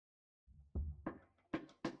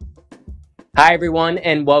Hi everyone,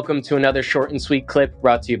 and welcome to another short and sweet clip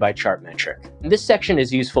brought to you by Chartmetric. This section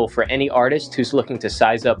is useful for any artist who's looking to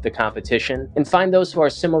size up the competition and find those who are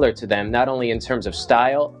similar to them not only in terms of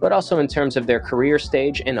style, but also in terms of their career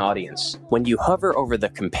stage and audience. When you hover over the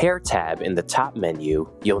Compare tab in the top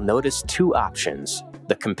menu, you'll notice two options.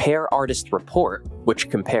 The Compare Artist Report, which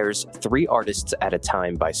compares 3 artists at a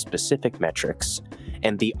time by specific metrics,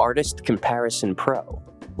 and the Artist Comparison Pro,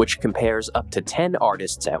 which compares up to 10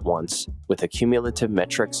 artists at once with accumulative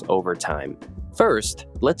metrics over time. First,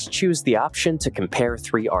 let's choose the option to compare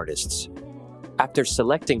 3 artists. After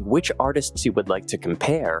selecting which artists you would like to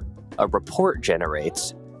compare, a report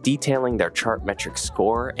generates detailing their Chartmetric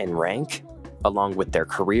score and rank, along with their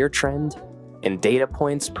career trend, and data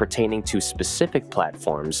points pertaining to specific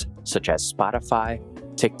platforms such as Spotify,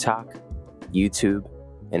 TikTok, YouTube,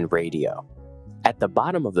 and radio. At the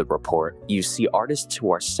bottom of the report, you see artists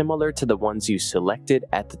who are similar to the ones you selected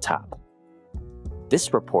at the top.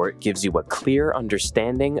 This report gives you a clear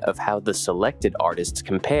understanding of how the selected artists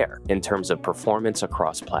compare in terms of performance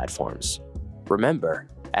across platforms. Remember,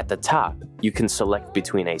 at the top, you can select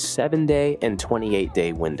between a 7-day and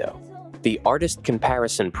 28-day window. The Artist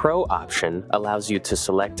Comparison Pro option allows you to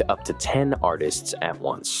select up to 10 artists at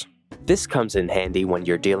once. This comes in handy when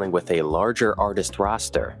you're dealing with a larger artist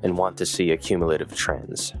roster and want to see accumulative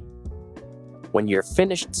trends. When you're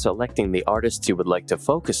finished selecting the artists you would like to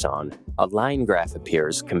focus on, a line graph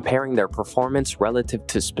appears comparing their performance relative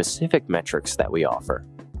to specific metrics that we offer.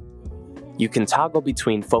 You can toggle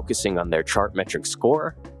between focusing on their Chartmetric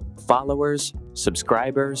score, followers,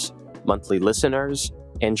 subscribers, monthly listeners,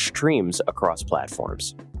 and streams across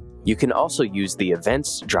platforms. You can also use the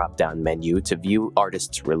Events drop-down menu to view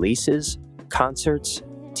artists' releases, concerts,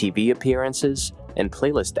 TV appearances, and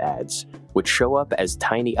playlist ads, which show up as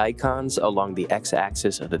tiny icons along the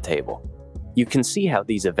x-axis of the table. You can see how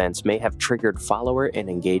these events may have triggered follower and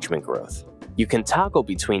engagement growth. You can toggle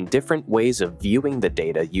between different ways of viewing the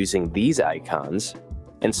data using these icons,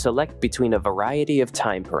 and select between a variety of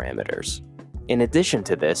time parameters. In addition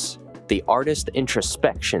to this, the Artist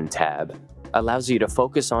Introspection tab allows you to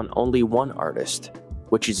focus on only one artist,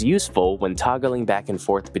 which is useful when toggling back and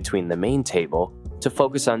forth between the main table to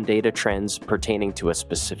focus on data trends pertaining to a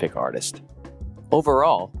specific artist.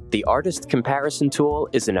 Overall, the Artist Comparison tool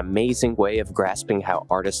is an amazing way of grasping how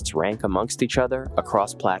artists rank amongst each other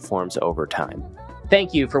across platforms over time.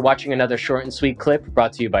 Thank you for watching another short and sweet clip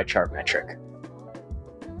brought to you by Chartmetric.